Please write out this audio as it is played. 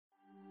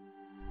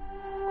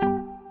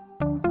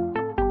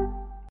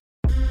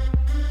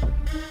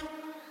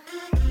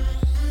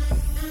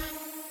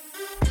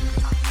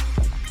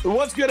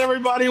What's good,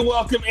 everybody?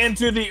 Welcome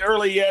into the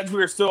Early Edge.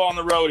 We are still on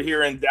the road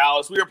here in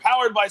Dallas. We are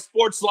powered by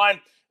Sportsline,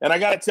 and I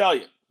got to tell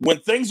you, when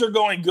things are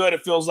going good,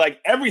 it feels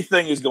like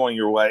everything is going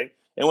your way.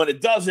 And when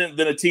it doesn't,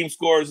 then a team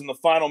scores in the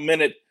final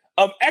minute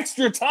of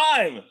extra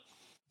time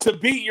to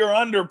beat your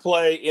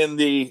underplay in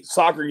the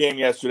soccer game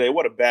yesterday.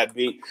 What a bad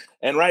beat.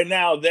 And right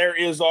now, there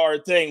is our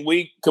thing.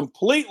 We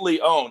completely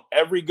own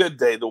every good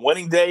day, the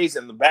winning days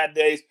and the bad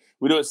days.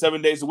 We do it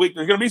 7 days a week.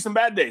 There's going to be some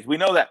bad days. We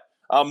know that.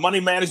 Money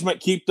management,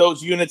 keep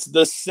those units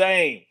the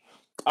same.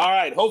 All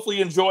right. Hopefully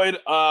you enjoyed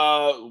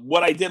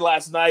what I did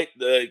last night.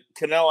 The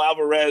Canelo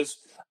Alvarez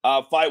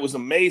fight was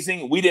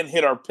amazing. We didn't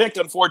hit our pick,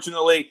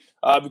 unfortunately,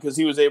 because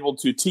he was able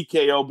to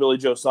TKO Billy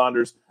Joe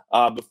Saunders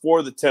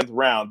before the 10th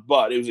round.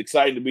 But it was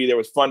exciting to be there. It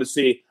was fun to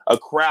see a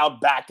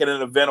crowd back at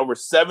an event, over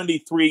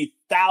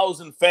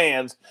 73,000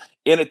 fans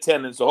in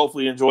attendance. So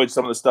hopefully you enjoyed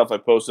some of the stuff I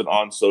posted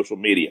on social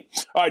media.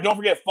 All right, don't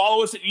forget,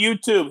 follow us at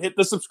YouTube. Hit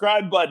the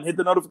subscribe button. Hit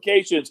the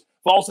notifications.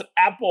 Follow us at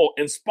Apple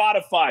and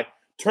Spotify.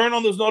 Turn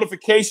on those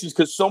notifications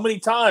because so many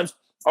times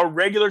our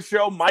regular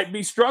show might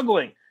be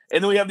struggling.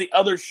 And then we have the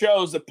other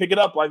shows that pick it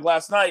up, like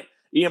last night.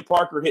 Ian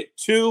Parker hit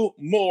 2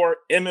 more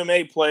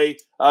MMA play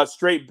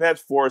straight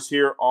bets for us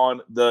here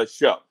on the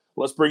show.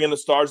 Let's bring in the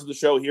stars of the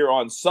show here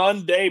on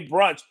Sunday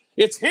Brunch.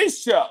 It's his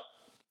show.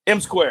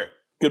 M Squared.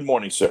 Good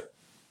morning, sir.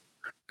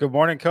 Good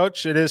morning,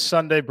 Coach. It is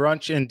Sunday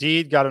Brunch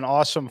indeed. Got an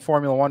awesome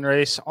Formula One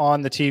race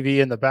on the TV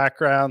in the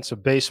background. So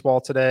baseball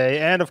today.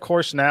 And, of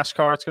course,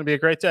 NASCAR. It's going to be a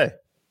great day.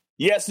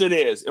 Yes, it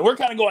is. And we're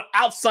kind of going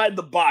outside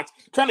the box,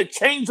 trying to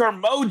change our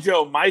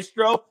mojo,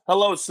 Maestro.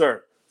 Hello,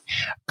 sir.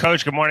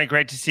 Coach, good morning.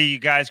 Great to see you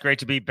guys. Great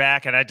to be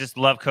back. And I just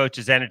love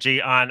Coach's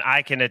energy on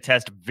I can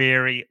attest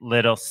very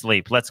little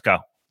sleep. Let's go.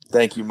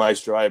 Thank you,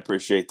 Maestro. I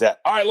appreciate that.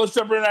 All right, let's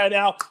jump in right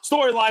now.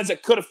 Storylines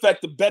that could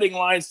affect the betting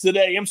lines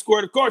today. M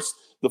Squared, of course.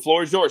 The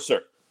floor is yours,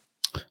 sir.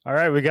 All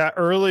right, we got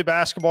early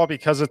basketball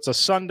because it's a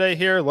Sunday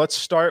here. Let's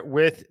start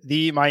with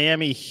the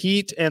Miami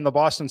Heat and the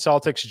Boston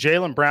Celtics.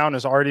 Jaylen Brown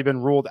has already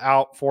been ruled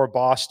out for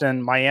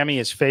Boston. Miami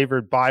is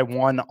favored by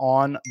 1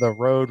 on the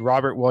road.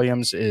 Robert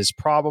Williams is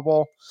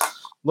probable.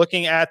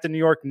 Looking at the New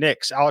York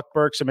Knicks, Alec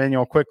Burks,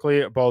 Emmanuel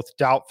Quickley, both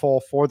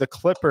doubtful. For the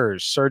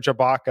Clippers, Serge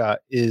Ibaka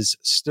is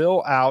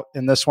still out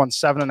in this one,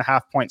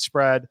 7.5-point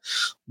spread.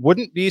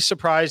 Wouldn't be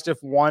surprised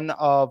if one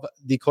of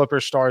the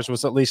Clippers stars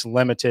was at least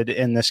limited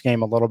in this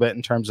game a little bit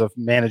in terms of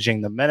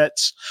managing the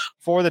minutes.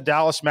 For the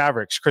Dallas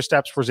Mavericks,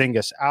 Kristaps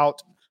Porzingis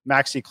out.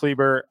 Maxi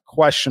Kleber,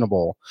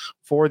 questionable.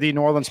 For the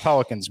New Orleans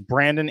Pelicans,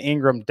 Brandon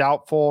Ingram,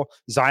 doubtful.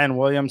 Zion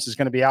Williams is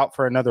going to be out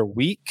for another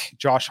week.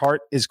 Josh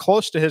Hart is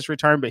close to his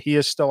return, but he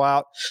is still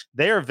out.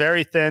 They are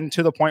very thin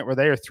to the point where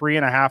they are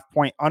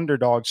 3.5-point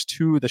underdogs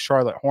to the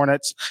Charlotte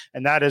Hornets,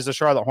 and that is the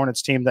Charlotte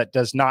Hornets team that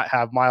does not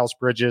have Miles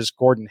Bridges,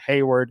 Gordon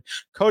Hayward,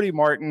 Cody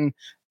Martin,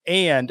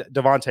 and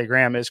Devontae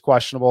Graham is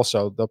questionable,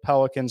 so the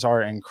Pelicans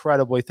are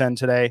incredibly thin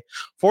today.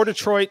 For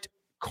Detroit,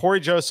 Corey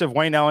Joseph,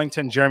 Wayne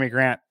Ellington, Jeremy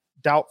Grant,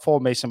 doubtful.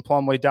 Mason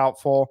Plumlee,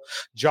 doubtful.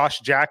 Josh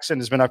Jackson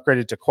has been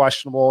upgraded to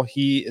questionable.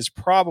 He is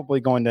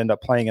probably going to end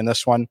up playing in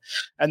this one.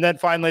 And then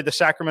finally, the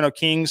Sacramento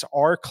Kings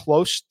are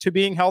close to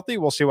being healthy.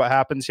 We'll see what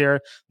happens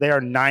here. They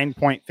are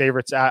 9-point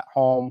favorites at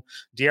home.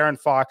 De'Aaron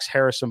Fox,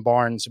 Harrison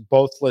Barnes,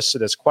 both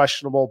listed as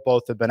questionable.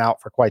 Both have been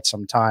out for quite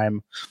some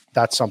time.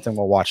 That's something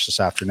we'll watch this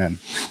afternoon.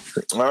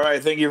 All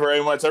right. Thank you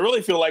very much. I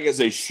really feel like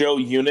as a show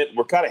unit,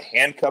 we're kind of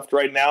handcuffed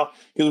right now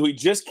because we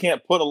just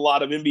can't put a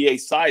lot of NBA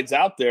sides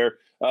out there.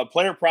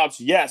 Player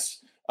props, yes.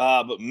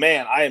 But,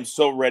 man, I am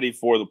so ready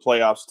for the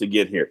playoffs to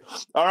get here.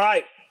 All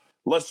right,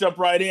 let's jump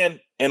right in,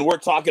 and we're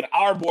talking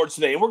our boards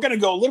today. And we're going to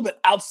go a little bit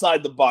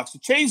outside the box to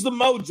change the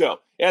mojo,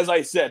 as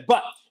I said.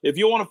 But if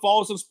you want to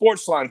follow us on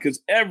Sportsline,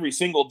 because every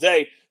single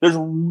day there's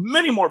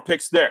many more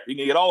picks there. You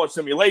can get all our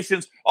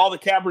simulations, all the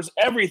cappers,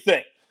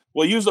 everything.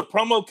 We'll use the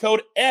promo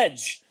code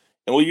EDGE,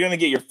 and you're going to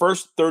get your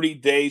first 30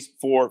 days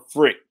for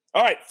free.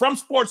 All right, from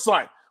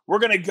Sportsline, we're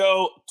going to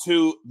go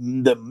to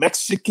the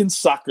Mexican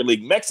Soccer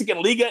League,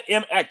 Mexican Liga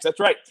MX. That's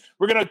right.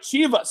 We're going to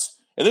Chivas.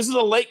 And this is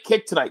a late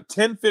kick tonight,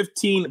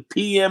 10:15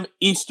 p.m.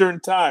 Eastern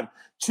time.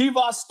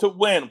 Chivas to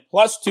win,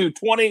 plus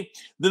 220.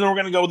 Then we're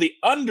going to go the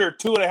under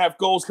 2.5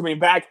 goals coming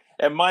back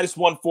at minus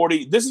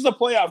 140. This is a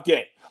playoff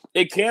game.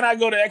 It cannot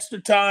go to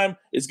extra time.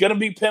 It's going to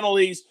be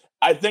penalties.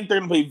 I think they're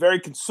going to be very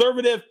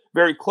conservative,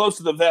 very close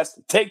to the vest.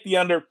 Take the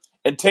under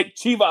and take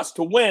Chivas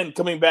to win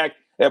coming back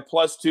at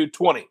plus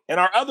 220. And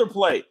our other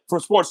play for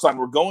Sportsline,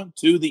 we're going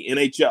to the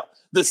NHL.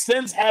 The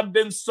Sens have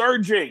been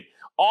surging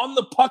on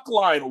the puck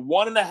line,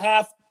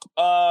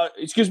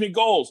 1.5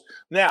 goals.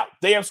 Now,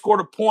 they have scored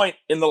a point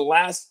in the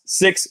last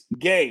 6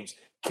 games.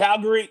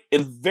 Calgary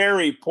in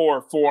very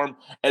poor form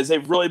as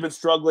they've really been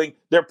struggling.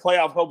 Their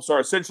playoff hopes are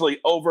essentially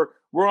over.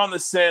 We're on the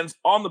Sens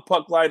on the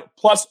puck line,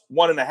 plus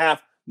 1.5,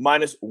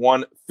 minus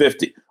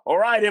 150. All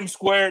right, M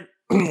Squared,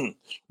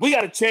 we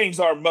got to change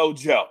our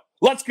mojo.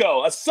 Let's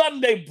go. A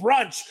Sunday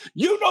brunch.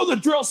 You know the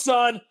drill,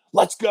 son.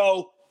 Let's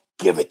go.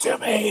 Give it to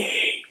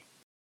me.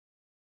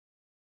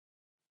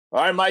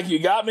 All right, Mike, you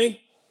got me?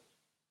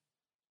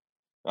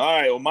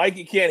 All right. Well,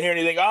 Mikey can't hear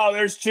anything. Oh,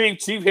 there's Chief.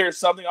 Chief hears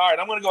something. All right.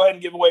 I'm going to go ahead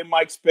and give away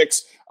Mike's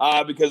picks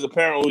because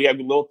apparently we have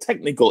little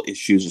technical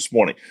issues this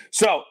morning.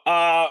 So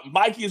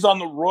Mikey is on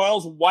the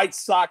Royals White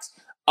Sox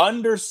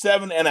under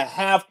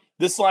 7.5.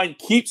 This line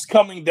keeps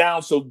coming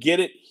down, so get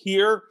it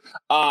here.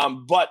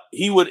 But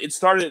it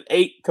started at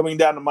 8, coming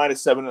down to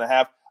minus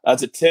 7.5.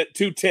 It's a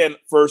 2:10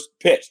 first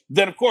pitch.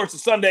 Then, of course,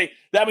 it's Sunday.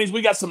 That means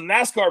we got some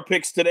NASCAR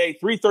picks today,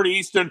 3:30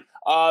 Eastern.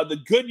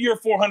 The Goodyear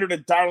 400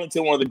 at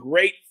Darlington, one of the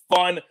great,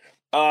 fun,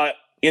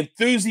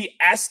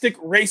 enthusiastic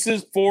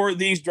races for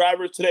these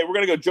drivers today. We're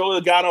going to go Joey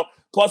Logano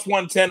plus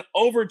 110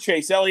 over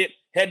Chase Elliott.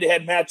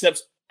 Head-to-head matchups,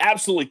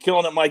 absolutely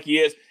killing it, Mikey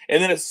is.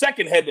 And then a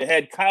second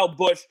head-to-head, Kyle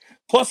Busch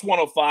plus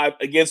 105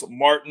 against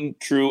Martin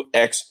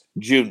Truex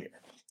Jr.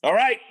 All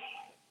right,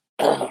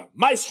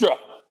 Maestro,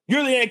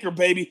 you're the anchor,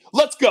 baby.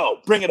 Let's go.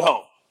 Bring it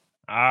home.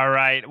 All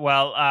right.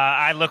 Well,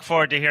 I look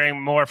forward to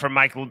hearing more from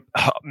Mike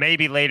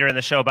maybe later in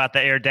the show about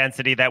the air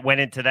density that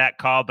went into that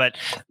call, but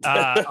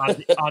on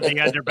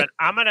the under. But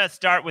I'm going to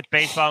start with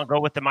baseball and go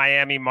with the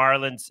Miami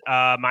Marlins.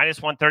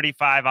 Minus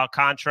 135,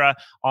 Alcantara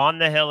on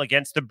the hill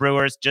against the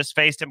Brewers. Just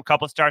faced him a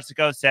couple starts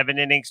ago, 7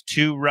 innings,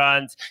 2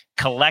 runs.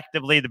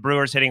 Collectively, the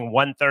Brewers hitting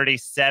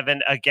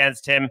 137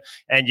 against him.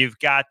 And you've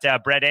got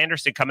Brett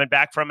Anderson coming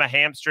back from a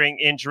hamstring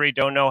injury.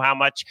 Don't know how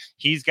much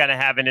he's going to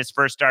have in his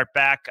first start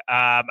back.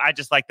 I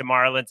just like the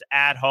Marlins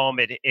at home.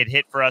 It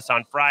hit for us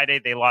on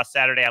Friday. They lost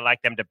Saturday. I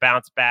like them to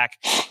bounce back.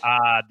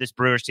 This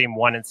Brewers team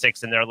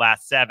 1-6 in their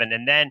last 7.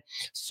 And then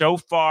so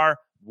far,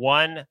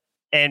 one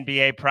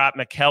NBA prop,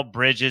 Mikal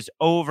Bridges,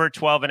 over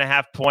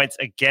 12.5 points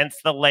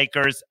against the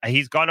Lakers.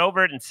 He's gone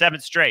over it in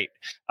 7 straight.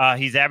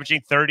 He's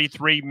averaging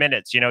 33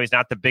 minutes. He's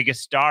not the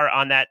biggest star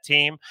on that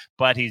team,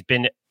 but he's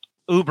been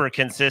uber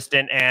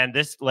consistent, and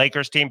this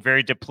Lakers team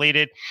very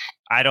depleted.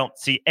 I don't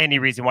see any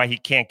reason why he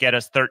can't get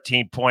us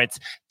 13 points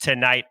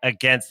tonight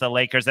against the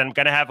Lakers. And I'm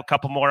going to have a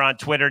couple more on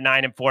Twitter,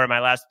 9-4 in my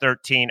last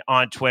 13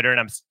 on Twitter. And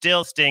I'm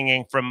still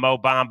stinging from Mo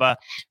Bamba,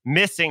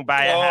 missing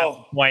by a half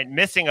point,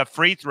 missing a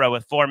free throw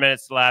with 4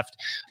 minutes left,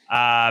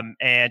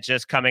 and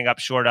just coming up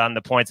short on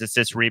the points,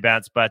 assists,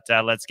 rebounds. But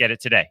let's get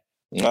it today.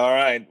 All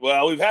right.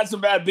 Well, we've had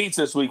some bad beats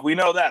this week. We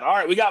know that. All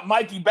right. We got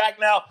Mikey back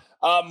now.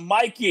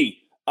 Mikey,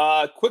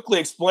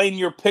 quickly explain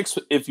your picks,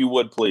 if you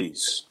would,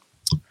 please.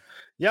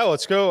 Yeah,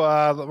 let's go.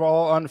 We're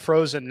all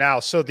unfrozen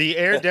now. So the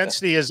air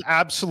density is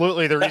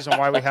absolutely the reason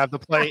why we have to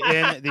play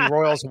in the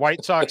Royals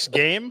White Sox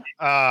game.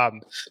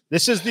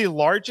 This is the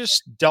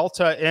largest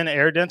delta in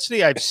air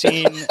density I've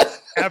seen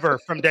ever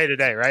from day to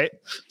day, right?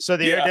 So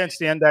the air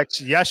density index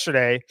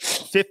yesterday,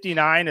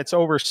 59. It's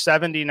over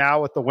 70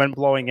 now with the wind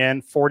blowing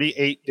in,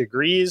 48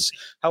 degrees.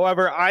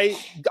 However, I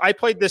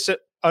played this at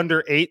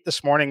under 8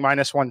 this morning,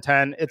 minus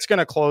 110. It's going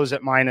to close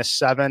at minus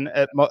 7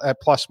 at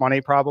plus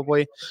money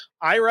probably.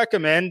 I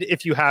recommend,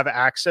 if you have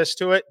access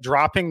to it,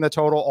 dropping the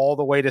total all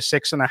the way to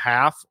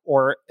 6.5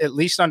 or at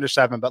least under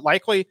 7, but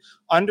likely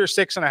under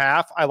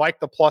 6.5. I like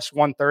the plus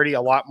 130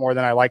 a lot more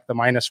than I like the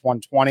minus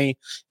 120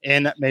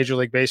 in Major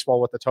League Baseball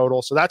with the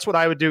total. So that's what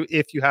I would do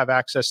if you have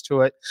access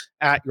to it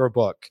at your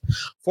book.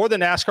 For the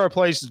NASCAR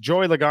plays,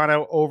 Joey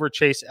Logano over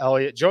Chase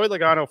Elliott. Joey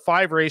Logano,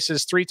 5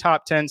 races, 3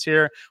 top 10s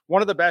here.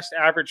 One of the best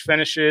average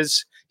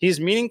finishes. He's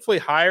meaningfully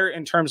higher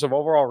in terms of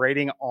overall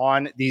rating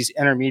on these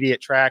intermediate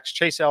tracks.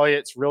 Chase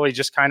Elliott's really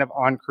just kind of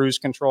on cruise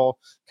control,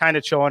 kind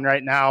of chilling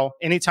right now.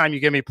 Anytime you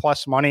give me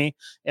plus money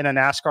in a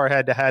NASCAR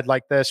head-to-head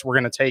like this, we're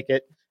going to take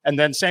it. And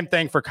then same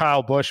thing for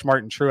Kyle Busch,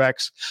 Martin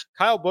Truex.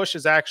 Kyle Busch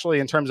is actually,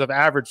 in terms of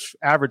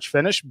average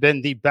finish,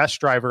 been the best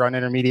driver on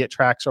intermediate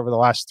tracks over the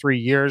last 3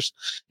 years.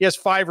 He has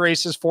 5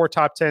 races, 4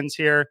 top 10s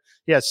here.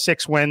 He has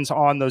 6 wins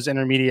on those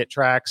intermediate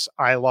tracks.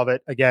 I love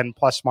it. Again,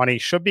 plus money.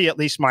 Should be at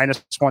least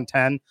minus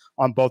 110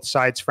 on both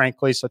sides,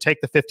 frankly. So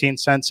take the 15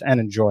 cents and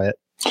enjoy it.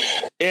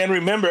 And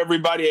remember,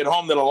 everybody at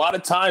home, that a lot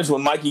of times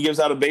when Mikey gives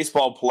out a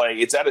baseball play,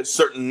 it's at a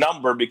certain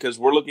number because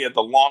we're looking at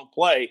the long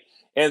play.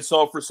 And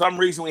so for some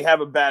reason we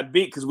have a bad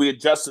beat because we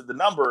adjusted the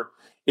number.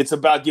 It's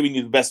about giving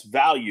you the best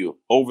value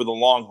over the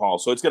long haul.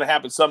 So it's going to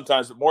happen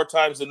sometimes, but more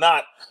times than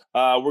not,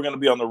 we're going to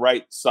be on the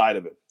right side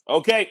of it.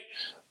 Okay,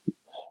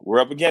 we're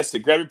up against it.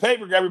 Grab your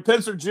paper, grab your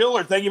pencil,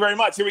 Jill. Thank you very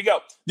much. Here we go.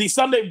 The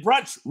Sunday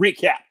brunch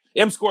recap.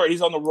 M-Squared,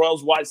 he's on the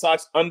Royals White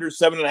Sox under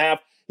 7.5.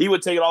 He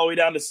would take it all the way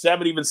down to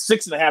 7, even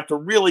 6.5 to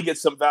really get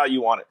some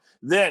value on it.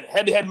 Then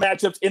head-to-head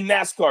matchups in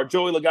NASCAR,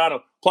 Joey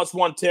Logano plus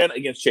 110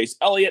 against Chase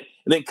Elliott.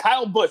 And then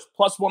Kyle Busch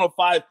plus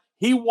 105.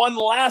 He won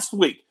last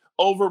week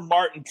over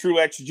Martin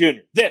Truex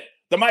Jr. Then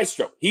the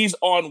Maestro, he's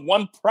on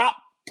one prop,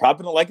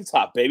 propping it like it's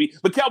hot, baby.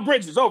 Mikal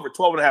Bridges over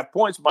 12.5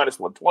 points, minus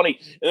 120.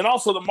 And then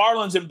also the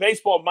Marlins in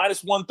baseball,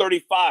 minus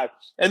 135.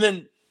 And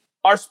then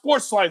our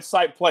Sportsline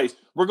site plays.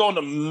 We're going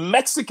to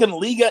Mexican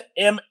Liga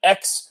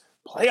MX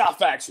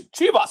playoff action.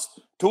 Chivas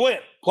to win,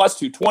 plus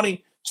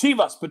 220.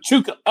 Chivas,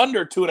 Pachuca,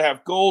 under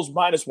 2.5 goals,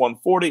 minus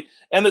 140.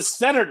 And the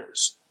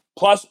Senators,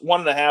 plus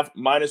 1.5,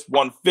 minus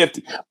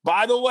 150.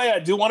 By the way, I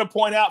do want to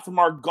point out from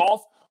our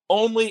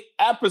golf-only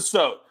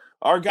episode,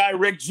 our guy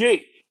Rick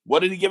G, what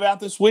did he give out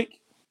this week?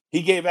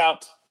 He gave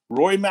out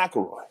Rory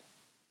McIlroy,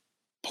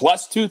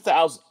 plus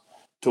 2,000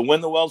 to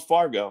win the Wells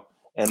Fargo.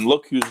 And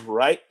look who's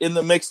right in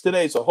the mix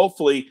today. So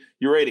hopefully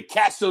you're ready to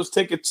cash those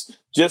tickets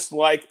just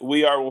like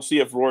we are. We'll see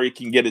if Rory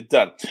can get it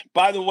done.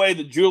 By the way,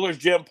 the Jewelers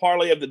Gym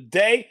parlay of the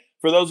day,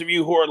 for those of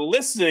you who are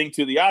listening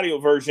to the audio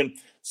version,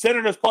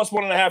 Senators plus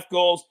 1.5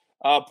 goals.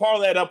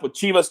 Parlay that up with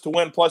Chivas to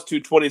win plus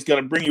 220 is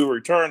going to bring you a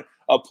return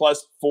of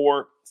plus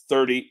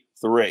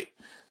 433.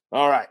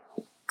 All right.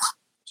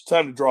 It's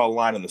time to draw a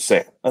line in the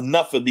sand.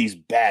 Enough of these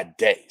bad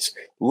days.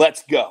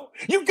 Let's go.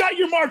 You've got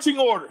your marching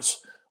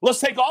orders. Let's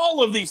take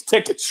all of these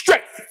tickets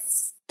straight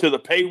to the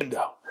pay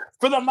window.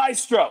 For the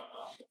Maestro,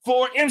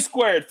 for M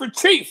Squared, for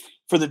Chief,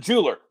 for the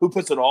jeweler who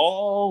puts it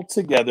all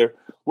together.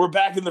 We're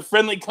back in the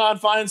friendly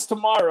confines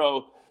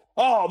tomorrow.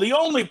 Oh, the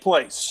only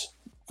place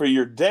for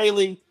your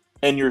daily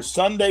and your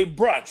Sunday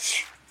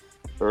brunch.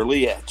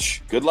 Early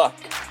Edge. Good luck.